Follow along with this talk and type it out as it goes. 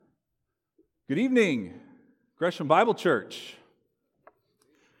Good evening, Gresham Bible Church.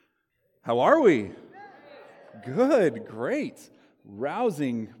 How are we? Good, great.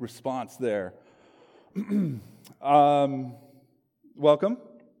 Rousing response there. Welcome.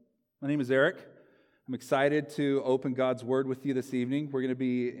 My name is Eric. I'm excited to open God's Word with you this evening. We're going to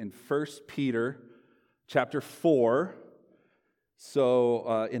be in 1 Peter chapter 4.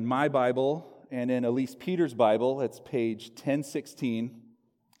 So in my Bible and in Elise Peter's Bible, it's page 1016.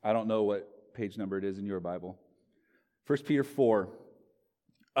 I don't know what page number it is in your Bible. 1 Peter 4.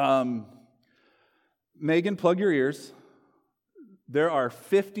 Megan, plug your ears. There are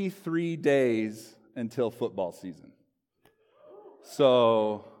 53 days until football season.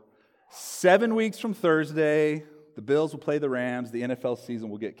 So 7 weeks from Thursday, the Bills will play the Rams. The NFL season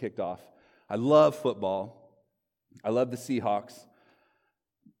will get kicked off. I love football. I love the Seahawks.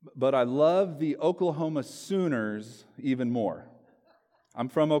 But I love the Oklahoma Sooners even more. I'm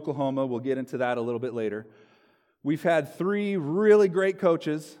from Oklahoma. We'll get into that a little bit later. We've had 3 really great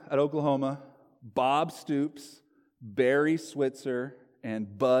coaches at Oklahoma: Bob Stoops, Barry Switzer,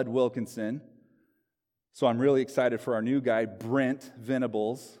 and Bud Wilkinson. So I'm really excited for our new guy, Brent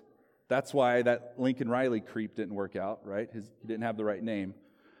Venables. That's why that Lincoln Riley creep didn't work out, right? He didn't have the right name.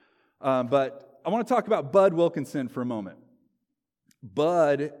 But I want to talk about Bud Wilkinson for a moment.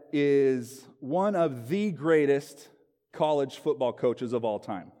 Bud is one of the greatest college football coaches of all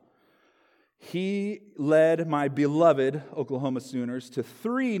time. He led my beloved Oklahoma Sooners to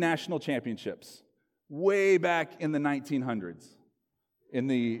 3 national championships way back in the 1900s, in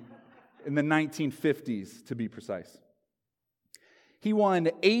the 1950s to be precise. He won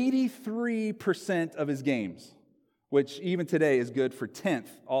 83% of his games, which even today is good for 10th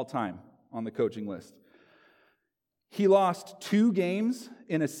all time on the coaching list. He lost 2 games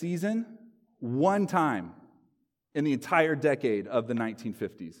in a season 1 time in the entire decade of the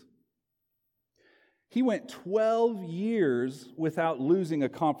 1950s. He went 12 years without losing a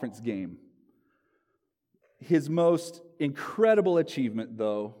conference game. His most incredible achievement,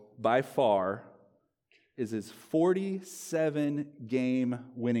 though, by far, is his 47-game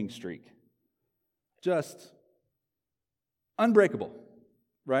winning streak. Just unbreakable,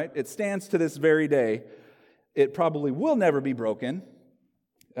 right? It stands to this very day. It probably will never be broken.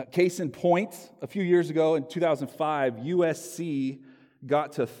 Case in point, a few years ago in 2005, USC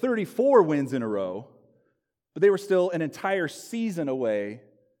got to 34 wins in a row, but they were still an entire season away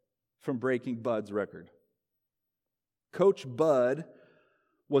from breaking Bud's record. Coach Bud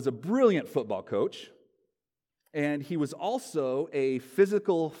was a brilliant football coach, and he was also a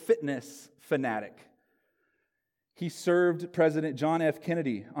physical fitness fanatic. He served President John F.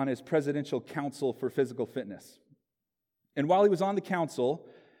 Kennedy on his Presidential Council for Physical Fitness. And while he was on the council,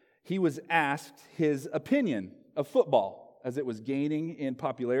 he was asked his opinion of football as it was gaining in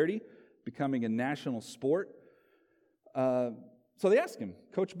popularity, becoming a national sport. So they asked him,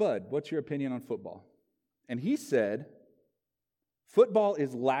 "Coach Bud, what's your opinion on football?" And he said, "Football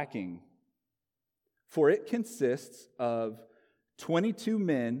is lacking, for it consists of 22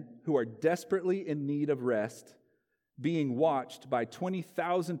 men who are desperately in need of rest, being watched by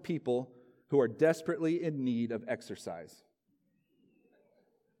 20,000 people who are desperately in need of exercise."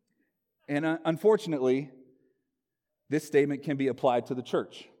 And unfortunately, this statement can be applied to the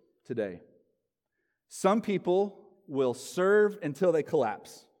church today. Some people will serve until they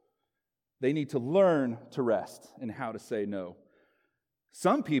collapse. They need to learn to rest and how to say no.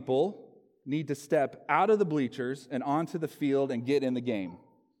 Some people need to step out of the bleachers and onto the field and get in the game.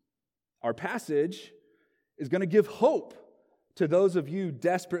 Our passage is going to give hope to those of you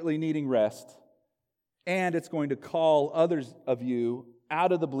desperately needing rest, and it's going to call others of you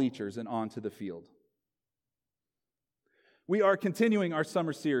out of the bleachers and onto the field. We are continuing our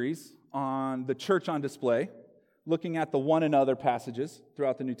summer series on the church on display, looking at the one another passages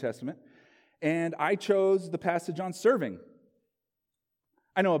throughout the New Testament, and I chose the passage on serving.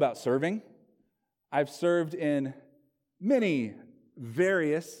 I know about serving. I've served in many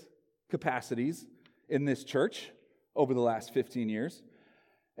various capacities in this church over the last 15 years.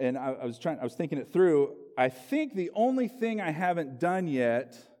 And I was thinking it through. I think the only thing I haven't done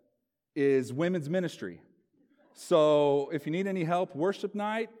yet is women's ministry. So if you need any help, worship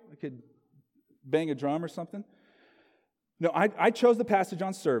night, I could bang a drum or something. No, I chose the passage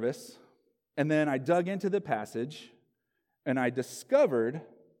on service, and then I dug into the passage, and I discovered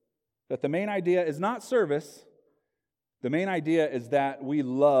that the main idea is not service. The main idea is that we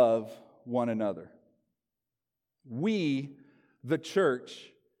love one another. We, the church,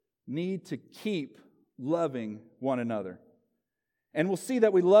 need to keep loving one another. And we'll see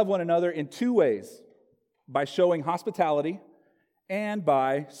that we love one another in 2 ways: by showing hospitality and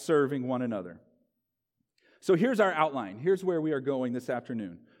by serving one another. So here's our outline. Here's where we are going this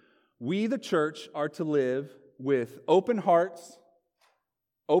afternoon. We, the church, are to live with open hearts,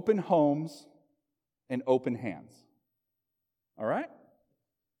 open homes, and open hands. All right?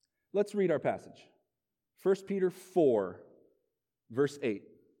 Let's read our passage. 1 Peter 4, verse 8.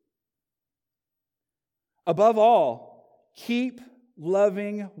 Above all, keep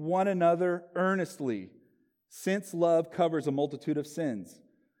loving one another earnestly, since love covers a multitude of sins.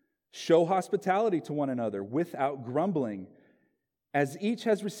 Show hospitality to one another without grumbling. As each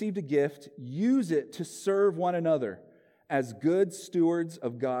has received a gift, use it to serve one another as good stewards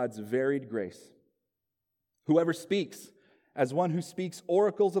of God's varied grace. Whoever speaks, as one who speaks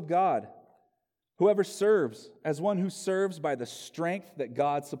oracles of God. Whoever serves, as one who serves by the strength that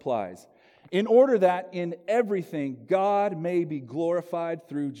God supplies, in order that in everything God may be glorified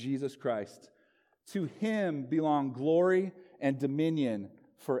through Jesus Christ. To him belong glory and dominion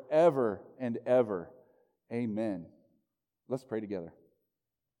forever and ever. Amen. Let's pray together.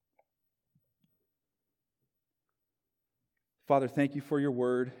 Father, thank you for your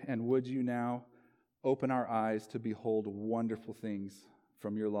word, and would you now open our eyes to behold wonderful things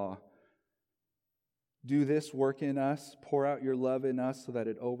from your law. Do this work in us, pour out your love in us so that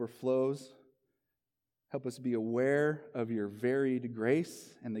it overflows. Help us be aware of your varied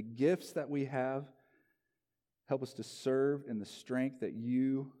grace and the gifts that we have. Help us to serve in the strength that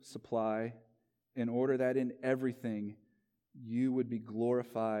you supply, in order that in everything you would be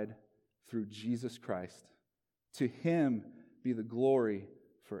glorified through Jesus Christ. To him be the glory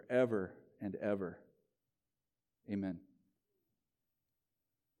forever and ever. Amen.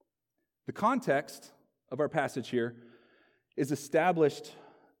 The context of our passage here is established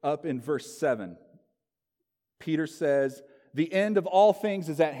up in verse 7. Peter says, the end of all things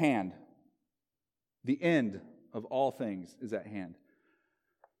is at hand. The end of all things is at hand.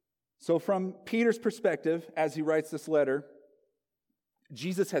 So from Peter's perspective, as he writes this letter,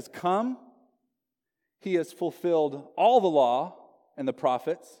 Jesus has come. He has fulfilled all the law and the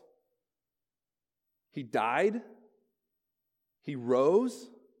prophets. He died. He rose.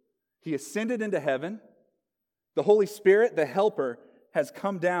 He ascended into heaven. The Holy Spirit, the Helper, has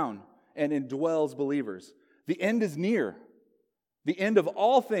come down and indwells believers. The end is near. The end of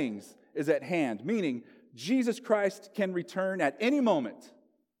all things is at hand, meaning Jesus Christ can return at any moment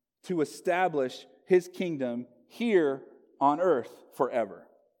to establish his kingdom here on earth forever.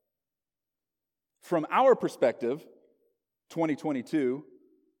 From our perspective, 2022,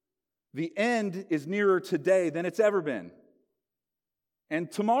 the end is nearer today than it's ever been.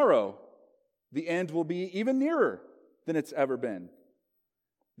 And tomorrow, the end will be even nearer than it's ever been.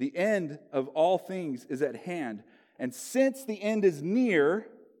 The end of all things is at hand. And since the end is near,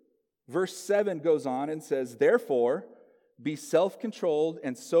 verse 7 goes on and says, therefore, be self-controlled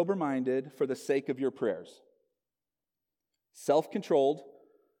and sober-minded for the sake of your prayers. Self-controlled,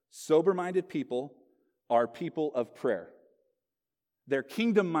 sober-minded people are people of prayer. They're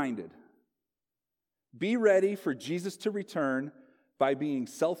kingdom-minded. Be ready for Jesus to return by being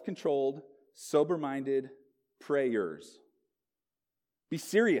self-controlled, sober-minded prayers. Be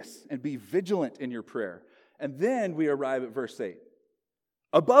serious and be vigilant in your prayer. And then we arrive at verse 8.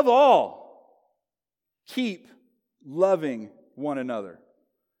 Above all, keep loving one another.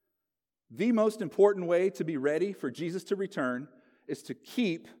 The most important way to be ready for Jesus to return is to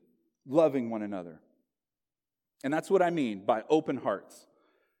keep loving one another. And that's what I mean by open hearts.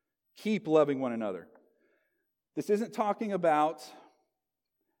 Keep loving one another. This isn't talking about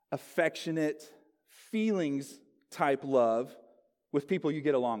affectionate feelings type love with people you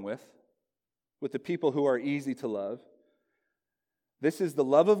get along with the people who are easy to love. This is the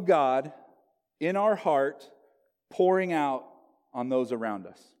love of God in our heart pouring out on those around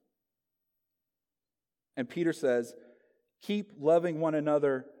us. And Peter says, keep loving one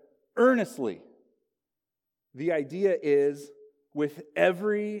another earnestly. The idea is with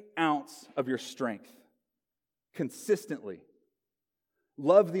every ounce of your strength, consistently.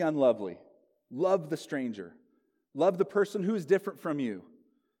 Love the unlovely. Love the stranger. Love the person who is different from you.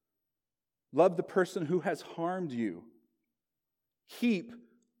 Love the person who has harmed you. Keep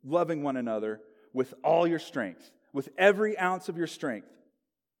loving one another with all your strength, with every ounce of your strength.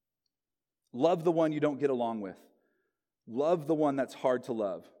 Love the one you don't get along with. Love the one that's hard to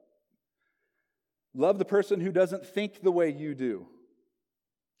love. Love the person who doesn't think the way you do.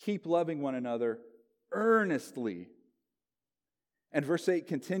 Keep loving one another earnestly. And verse 8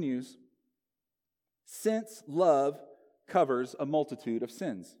 continues, since love covers a multitude of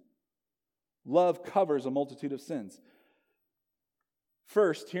sins. Love covers a multitude of sins.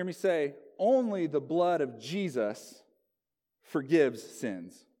 First, hear me say, only the blood of Jesus forgives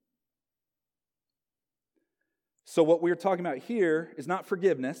sins. So what we're talking about here is not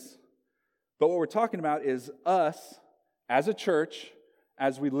forgiveness, but what we're talking about is us as a church,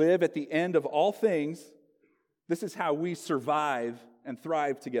 as we live at the end of all things. This is how we survive and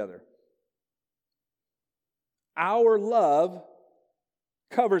thrive together. Our love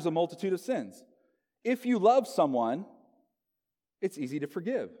covers a multitude of sins. If you love someone, it's easy to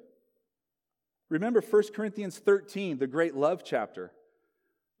forgive. Remember 1 Corinthians 13, the great love chapter.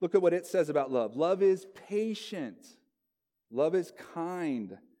 Look at what it says about love. Love is patient. Love is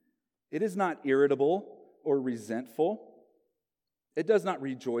kind. It is not irritable or resentful. It does not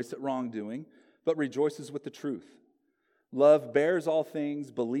rejoice at wrongdoing, but rejoices with the truth. Love bears all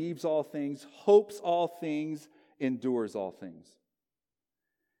things, believes all things, hopes all things, endures all things.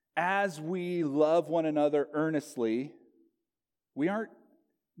 As we love one another earnestly, we aren't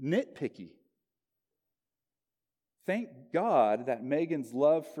nitpicky. Thank God that Megan's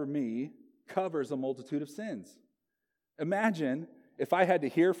love for me covers a multitude of sins. Imagine if I had to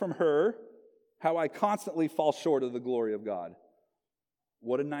hear from her how I constantly fall short of the glory of God.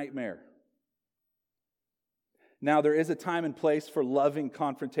 What a nightmare. Now, there is a time and place for loving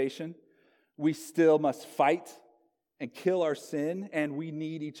confrontation. We still must fight and kill our sin, and we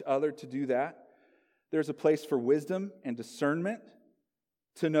need each other to do that. There's a place for wisdom and discernment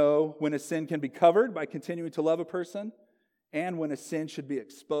to know when a sin can be covered by continuing to love a person and when a sin should be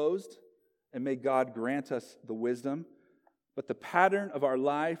exposed, and may God grant us the wisdom. But the pattern of our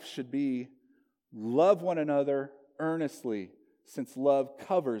life should be love one another earnestly, since love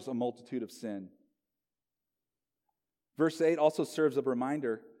covers a multitude of sin. Verse 8 also serves a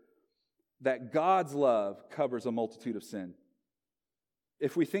reminder that God's love covers a multitude of sin.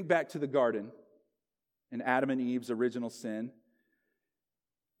 If we think back to the garden and Adam and Eve's original sin,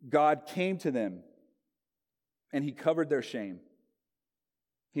 God came to them and He covered their shame.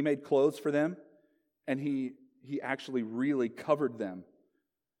 He made clothes for them, and He actually really covered them.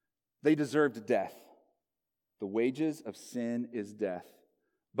 They deserved death. The wages of sin is death.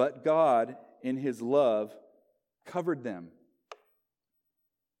 But God, in His love, covered them.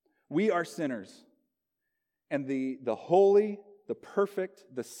 We are sinners. And the holy, the perfect,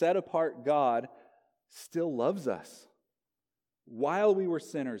 the set-apart God still loves us. While we were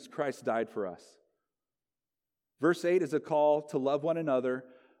sinners, Christ died for us. Verse 8 is a call to love one another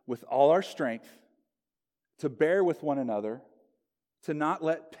with all our strength, to bear with one another, to not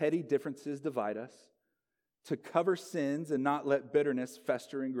let petty differences divide us, to cover sins and not let bitterness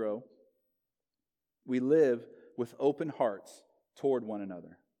fester and grow. We live with open hearts toward one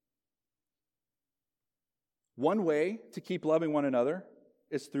another. One way to keep loving one another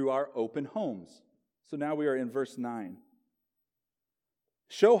is through our open homes. So now we are in verse 9.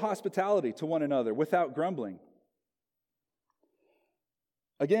 Show hospitality to one another without grumbling.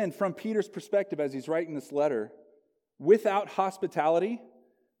 Again, from Peter's perspective as he's writing this letter, without hospitality,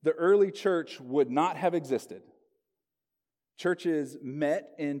 the early church would not have existed. Churches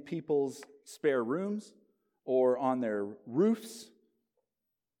met in people's spare rooms or on their roofs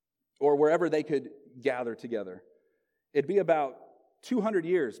or wherever they could gather together. It'd be about 200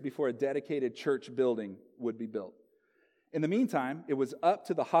 years before a dedicated church building would be built. In the meantime, it was up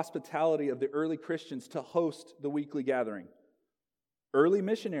to the hospitality of the early Christians to host the weekly gathering. Early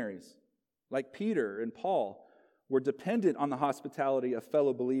missionaries like Peter and Paul were dependent on the hospitality of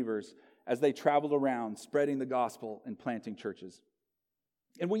fellow believers as they traveled around spreading the gospel and planting churches.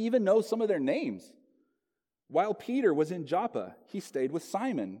 And we even know some of their names. While Peter was in Joppa, he stayed with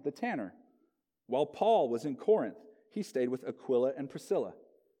Simon the tanner. While Paul was in Corinth, he stayed with Aquila and Priscilla.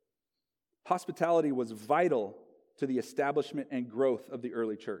 Hospitality was vital to the establishment and growth of the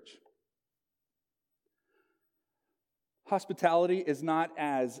early church. Hospitality is not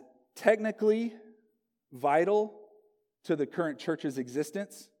as technically vital to the current church's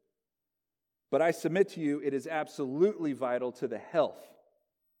existence, but I submit to you it is absolutely vital to the health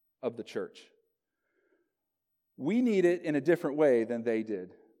of the church. We need it in a different way than they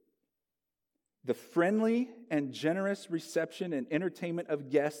did. The friendly and generous reception and entertainment of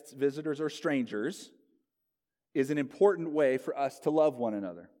guests, visitors, or strangers is an important way for us to love one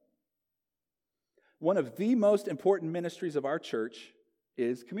another. One of the most important ministries of our church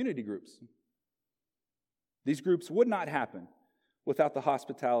is community groups. These groups would not happen without the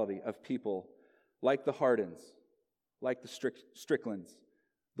hospitality of people like the Hardens, like the Stricklands,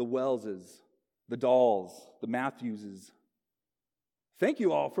 the Wellses, the Dalls, the Matthewses. Thank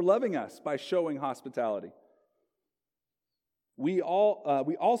you all for loving us by showing hospitality. We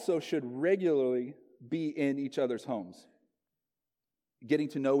also should regularly be in each other's homes, getting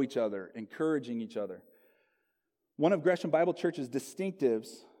to know each other, encouraging each other. One of Gresham Bible Church's distinctives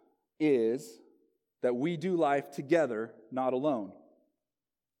is that we do life together, not alone.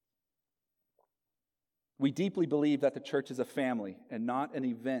 We deeply believe that the church is a family and not an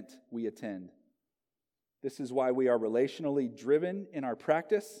event we attend. This is why we are relationally driven in our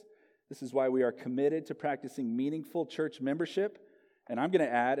practice. This is why we are committed to practicing meaningful church membership. And I'm going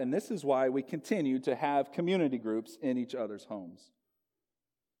to add, and this is why we continue to have community groups in each other's homes.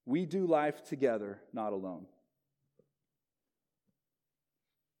 We do life together, not alone.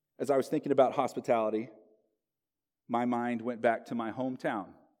 As I was thinking about hospitality, my mind went back to my hometown,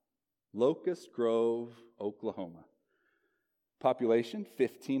 Locust Grove, Oklahoma. Population,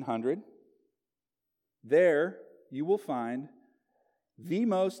 1,500. There you will find the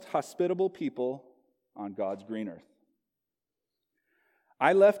most hospitable people on God's green earth.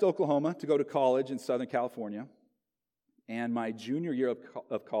 I left Oklahoma to go to college in Southern California, and my junior year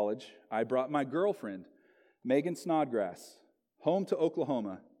of college, I brought my girlfriend, Megan Snodgrass, home to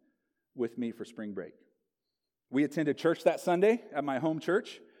Oklahoma with me for spring break. We attended church that Sunday at my home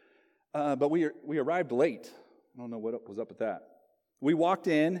church, but we arrived late. I don't know what was up with that. We walked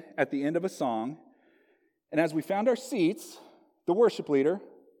in at the end of a song, and as we found our seats, the worship leader,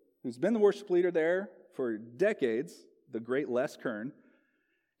 who's been the worship leader there for decades, the great Les Kern,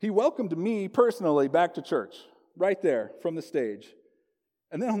 he welcomed me personally back to church, right there from the stage.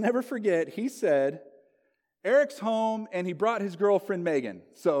 And then I'll never forget, he said, "Eric's home, and he brought his girlfriend Megan,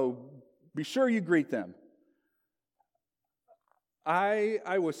 so be sure you greet them."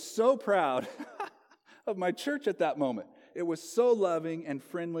 I was so proud of my church at that moment. It was so loving and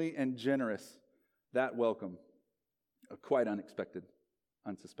friendly and generous, that welcome. Quite unsuspected.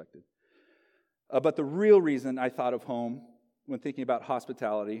 But the real reason I thought of home when thinking about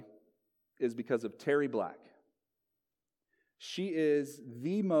hospitality is because of Terry Black. She is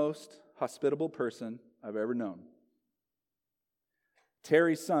the most hospitable person I've ever known.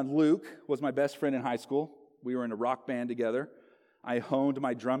 Terry's son, Luke, was my best friend in high school. We were in a rock band together. I honed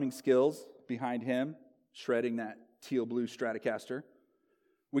my drumming skills behind him, shredding that teal blue Stratocaster.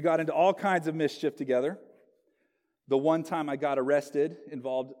 We got into all kinds of mischief together. The one time I got arrested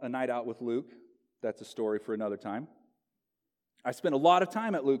involved a night out with Luke. That's a story for another time. I spent a lot of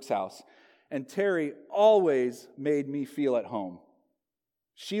time at Luke's house, and Terry always made me feel at home.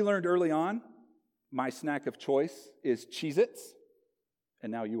 She learned early on my snack of choice is Cheez-Its,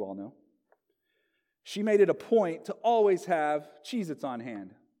 and now you all know. She made it a point to always have Cheez-Its on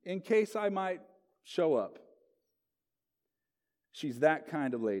hand in case I might show up. She's that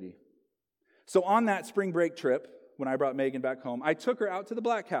kind of lady. So on that spring break trip, when I brought Megan back home, I took her out to the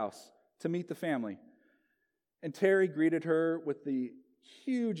Black House to meet the family. And Terry greeted her with the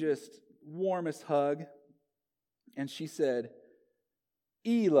hugest, warmest hug. And she said,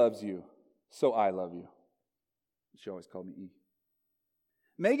 "E loves you, so I love you." She always called me E.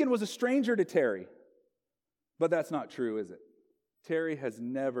 Megan was a stranger to Terry. But that's not true, is it? Terry has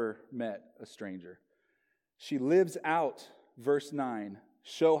never met a stranger. She lives out verse 9,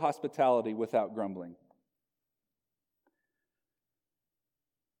 show hospitality without grumbling.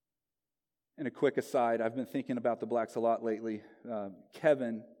 And a quick aside, I've been thinking about the Blacks a lot lately.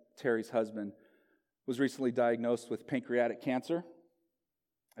 Kevin, Terry's husband, was recently diagnosed with pancreatic cancer.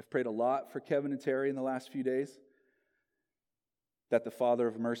 I've prayed a lot for Kevin and Terry in the last few days, that the Father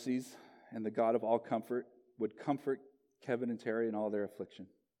of mercies and the God of all comfort would comfort Kevin and Terry in all their affliction.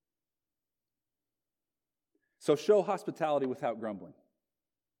 So show hospitality without grumbling.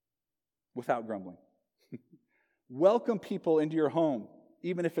 Without grumbling. Welcome people into your home,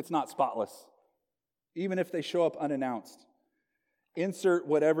 even if it's not spotless. Even if they show up unannounced. Insert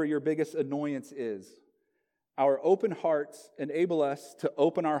whatever your biggest annoyance is. Our open hearts enable us to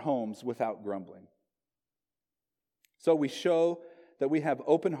open our homes without grumbling. So we show that we have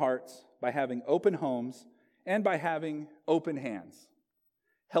open hearts by having open homes and by having open hands.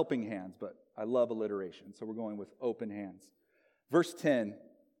 Helping hands, but I love alliteration, so we're going with open hands. Verse 10,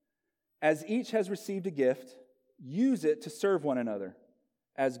 as each has received a gift, use it to serve one another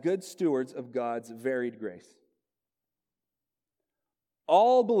as good stewards of God's varied grace.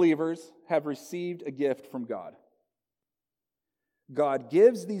 All believers have received a gift from God. God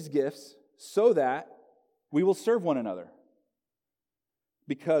gives these gifts so that we will serve one another.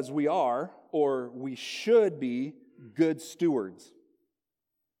 Because we are, or we should be, good stewards.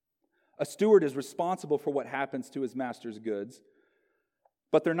 A steward is responsible for what happens to his master's goods,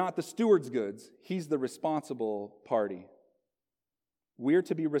 but they're not the steward's goods. He's the responsible party. We're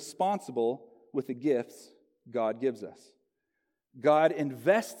to be responsible with the gifts God gives us. God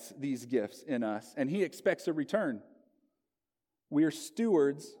invests these gifts in us, and He expects a return. We are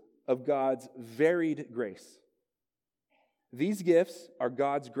stewards of God's varied grace. These gifts are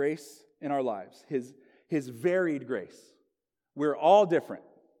God's grace in our lives, His varied grace. We're all different,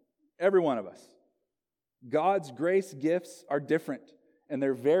 every one of us. God's grace gifts are different, and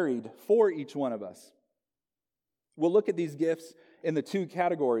they're varied for each one of us. We'll look at these gifts in the two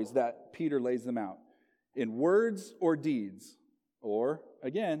categories that Peter lays them out, in words or deeds, or,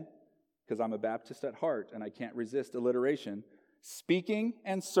 again, because I'm a Baptist at heart and I can't resist alliteration, speaking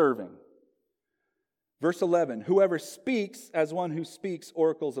and serving. Verse 11, whoever speaks as one who speaks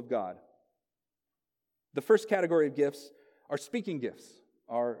oracles of God. The first category of gifts are speaking gifts,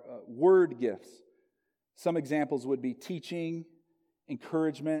 are word gifts. Some examples would be teaching,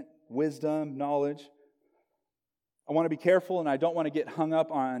 encouragement, wisdom, knowledge. I want to be careful, and I don't want to get hung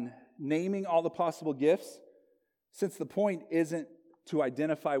up on naming all the possible gifts, since the point isn't to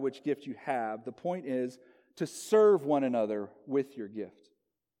identify which gift you have. The point is to serve one another with your gift.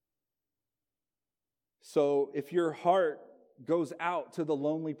 So if your heart goes out to the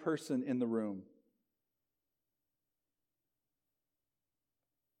lonely person in the room,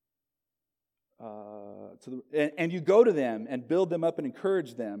 and you go to them and build them up and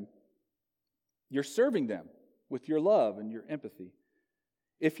encourage them, you're serving them with your love and your empathy.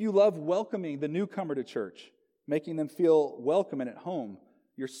 If you love welcoming the newcomer to church, making them feel welcome and at home,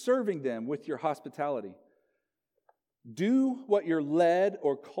 you're serving them with your hospitality. Do what you're led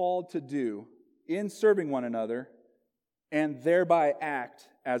or called to do in serving one another, and thereby act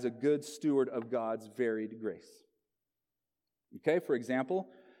as a good steward of God's varied grace. Okay, for example,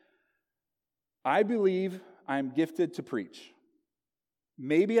 I believe I'm gifted to preach.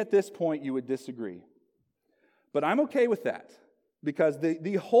 Maybe at this point you would disagree, but I'm okay with that, because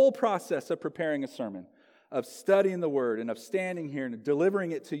the whole process of preparing a sermon, of studying the Word, and of standing here and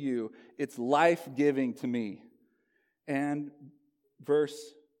delivering it to you, it's life-giving to me. And verse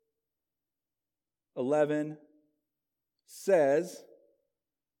 11 says,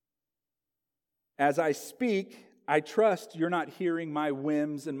 as I speak, I trust you're not hearing my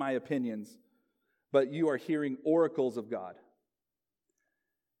whims and my opinions, but you are hearing oracles of God.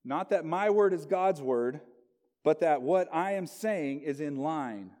 Not that my word is God's word, but that what I am saying is in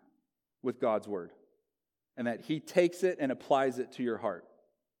line with God's word, and that He takes it and applies it to your heart.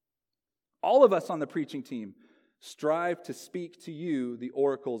 All of us on the preaching team strive to speak to you the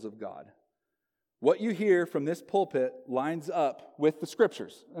oracles of God. What you hear from this pulpit lines up with the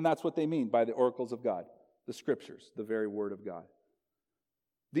Scriptures, and that's what they mean by the oracles of God, the Scriptures, the very Word of God.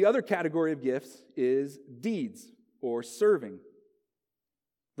 The other category of gifts is deeds or serving.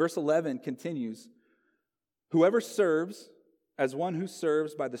 Verse 11 continues, whoever serves as one who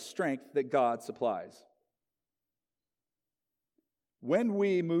serves by the strength that God supplies. When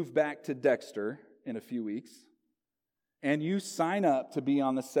we move back to Dexter in a few weeks, and you sign up to be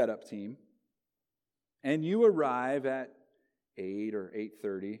on the setup team, and you arrive at 8 or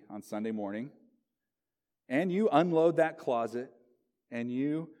 8:30 on Sunday morning, and you unload that closet, and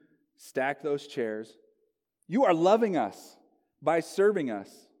you stack those chairs, you are loving us by serving us,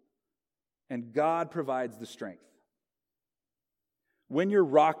 and God provides the strength. When you're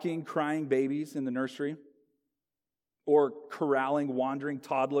rocking crying babies in the nursery, or corralling wandering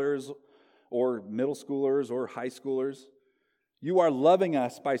toddlers, or middle schoolers, or high schoolers, you are loving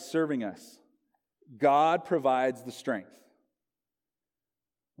us by serving us. God provides the strength.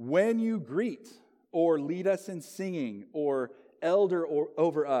 When you greet or lead us in singing or elder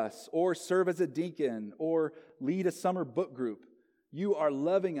over us or serve as a deacon or lead a summer book group, you are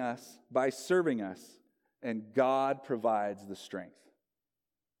loving us by serving us, and God provides the strength.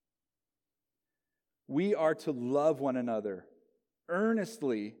 We are to love one another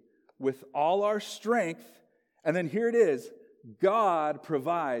earnestly with all our strength, and then here it is, God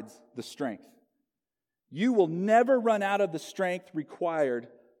provides the strength. You will never run out of the strength required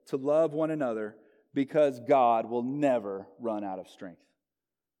to love one another, because God will never run out of strength.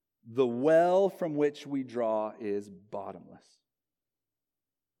 The well from which we draw is bottomless.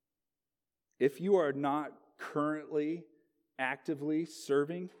 If you are not currently actively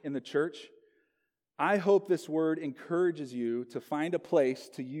serving in the church, I hope this word encourages you to find a place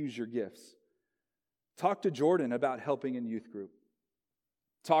to use your gifts. Talk to Jordan about helping in youth group.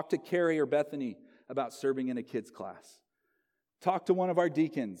 Talk to Carrie or Bethany about serving in a kids class. Talk to one of our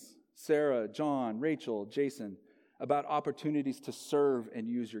deacons, Sarah, John, Rachel, Jason, about opportunities to serve and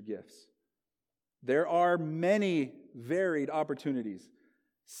use your gifts. There are many varied opportunities.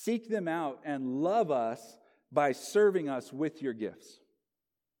 Seek them out and love us by serving us with your gifts.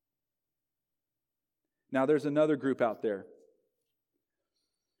 Now, there's another group out there,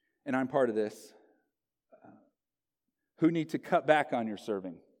 and I'm part of this, who need to cut back on your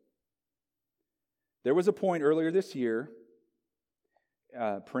serving. There was a point earlier this year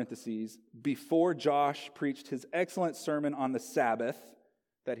parentheses, before Josh preached his excellent sermon on the Sabbath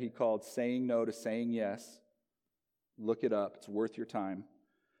that he called Saying No to Saying Yes. Look it up. It's worth your time.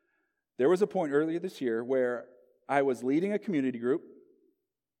 There was a point earlier this year where I was leading a community group,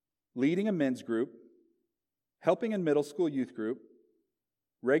 leading a men's group, helping a middle school youth group,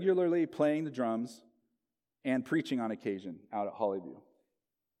 regularly playing the drums, and preaching on occasion out at Hollyview.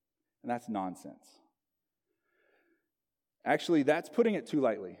 And that's nonsense. Actually, that's putting it too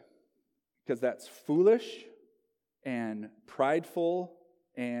lightly, because that's foolish and prideful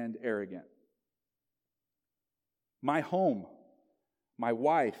and arrogant. My home, my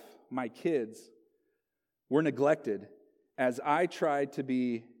wife, my kids were neglected as I tried to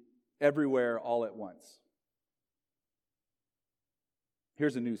be everywhere all at once.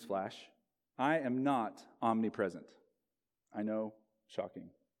 Here's a news flash. I am not omnipresent. I know, shocking.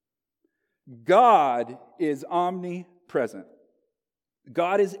 God is omnipresent.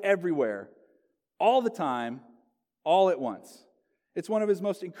 God is everywhere, all the time, all at once. It's one of his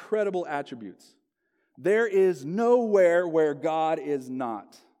most incredible attributes. There is nowhere where God is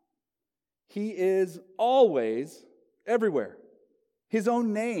not. He is always everywhere. His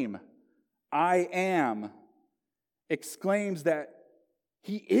own name, I am, exclaims that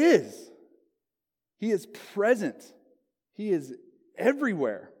he is. He is present. He is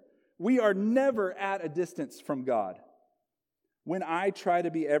everywhere. We are never at a distance from God. When I try to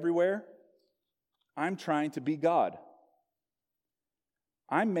be everywhere, I'm trying to be God.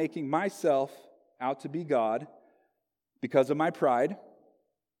 I'm making myself out to be God because of my pride.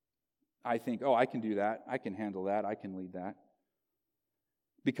 I think, I can do that. I can handle that. I can lead that.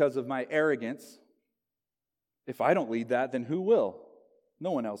 Because of my arrogance, if I don't lead that, then who will?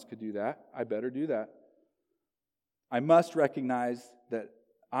 No one else could do that. I better do that. I must recognize that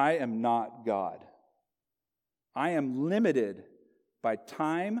I am not God. I am limited by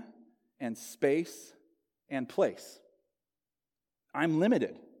time and space and place. I'm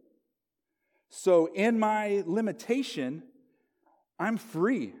limited. So in my limitation, I'm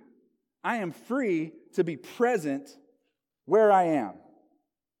free. I am free to be present where I am.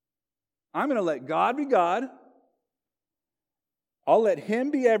 I'm going to let God be God. I'll let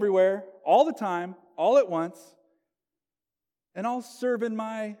him be everywhere, all the time, all at once. And I'll serve in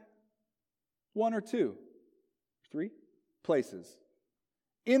my 1 or 2, 3 places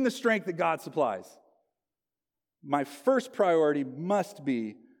in the strength that God supplies. My first priority must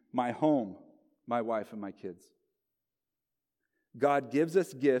be my home, my wife, and my kids. God gives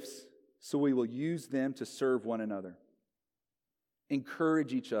us gifts so we will use them to serve one another,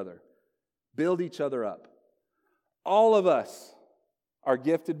 encourage each other, build each other up. All of us are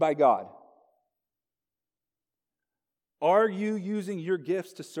gifted by God. Are you using your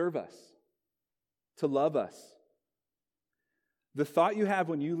gifts to serve us, to love us? The thought you have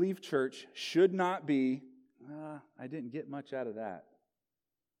when you leave church should not be, I didn't get much out of that.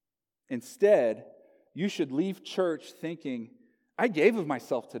 Instead, you should leave church thinking, I gave of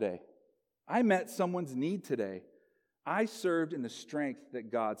myself today. I met someone's need today. I served in the strength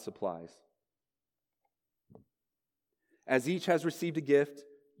that God supplies. As each has received a gift,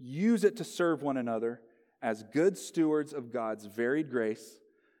 use it to serve one another as good stewards of God's varied grace.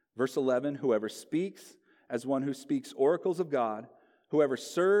 Verse 11, whoever speaks as one who speaks oracles of God, whoever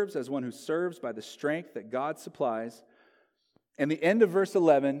serves as one who serves by the strength that God supplies. And the end of verse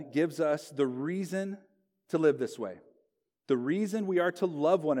 11 gives us the reason to live this way. The reason we are to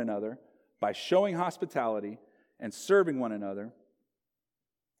love one another by showing hospitality and serving one another,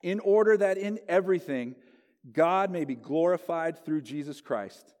 in order that in everything God may be glorified through Jesus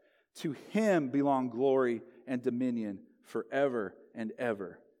Christ. To him belong glory and dominion forever and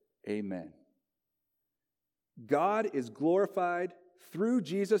ever. Amen. God is glorified through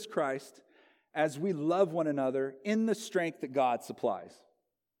Jesus Christ as we love one another in the strength that God supplies.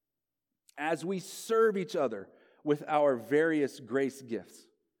 As we serve each other with our various grace gifts,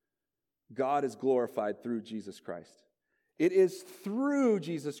 God is glorified through Jesus Christ. It is through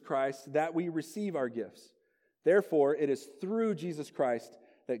Jesus Christ that we receive our gifts. Therefore, it is through Jesus Christ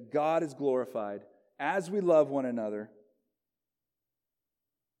that God is glorified as we love one another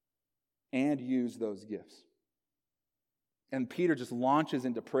and use those gifts. And Peter just launches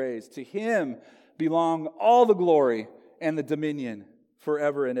into praise. To him belong all the glory and the dominion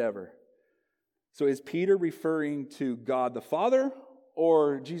forever and ever. So is Peter referring to God the Father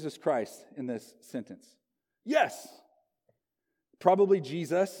or Jesus Christ in this sentence? Yes. Probably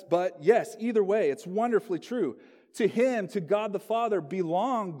Jesus, but yes, either way, it's wonderfully true. To him, to God the Father,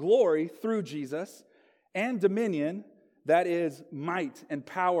 belong glory through Jesus and dominion, that is might and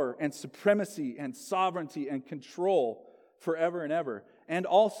power and supremacy and sovereignty and control forever and ever. and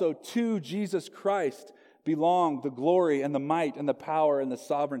also to Jesus Christ belong the glory and the might and the power and the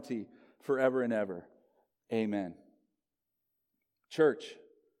sovereignty forever and ever. Amen. Church,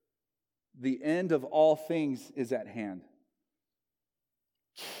 the end of all things is at hand.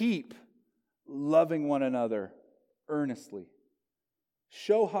 Keep loving one another earnestly.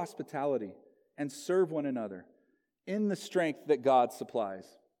 Show hospitality and serve one another in the strength that God supplies.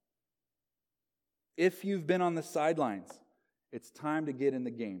 If you've been on the sidelines, it's time to get in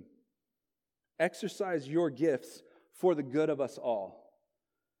the game. Exercise your gifts for the good of us all.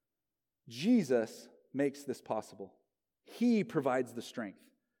 Jesus makes this possible. He provides the strength.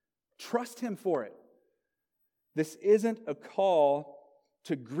 Trust Him for it. This isn't a call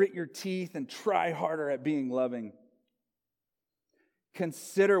to grit your teeth and try harder at being loving.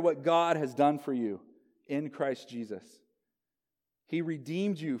 Consider what God has done for you in Christ Jesus. He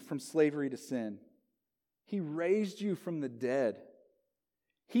redeemed you from slavery to sin. He raised you from the dead.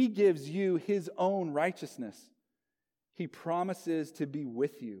 He gives you His own righteousness. He promises to be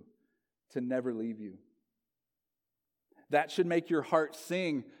with you, to never leave you. That should make your heart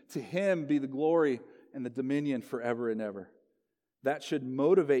sing. To Him be the glory and the dominion forever and ever. That should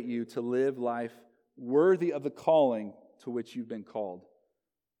motivate you to live life worthy of the calling to which you've been called,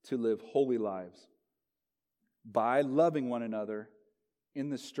 to live holy lives by loving one another in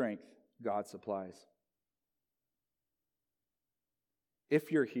the strength God supplies.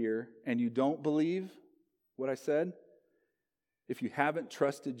 If you're here and you don't believe what I said, if you haven't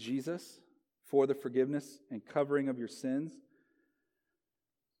trusted Jesus for the forgiveness and covering of your sins,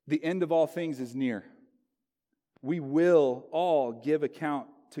 the end of all things is near. We will all give account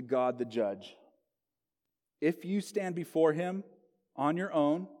to God the judge. If you stand before Him on your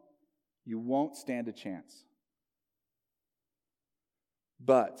own, you won't stand a chance.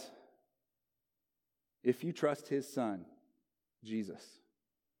 But if you trust His Son, Jesus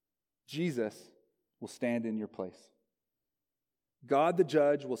will stand in your place. God the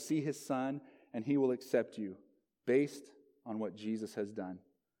judge will see His Son and He will accept you based on what Jesus has done.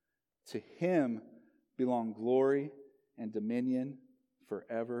 To Him belong glory and dominion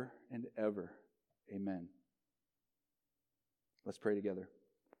forever and ever. Amen. Let's pray together.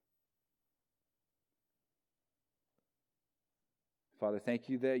 Father, thank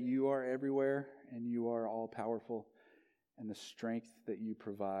You that You are everywhere and You are all powerful, and the strength that You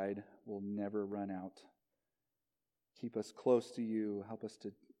provide will never run out. Keep us close to You. Help us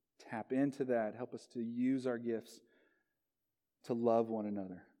to tap into that. Help us to use our gifts to love one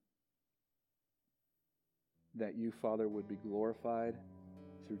another. That You, Father, would be glorified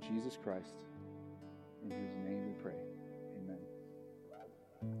through Jesus Christ, in whose name we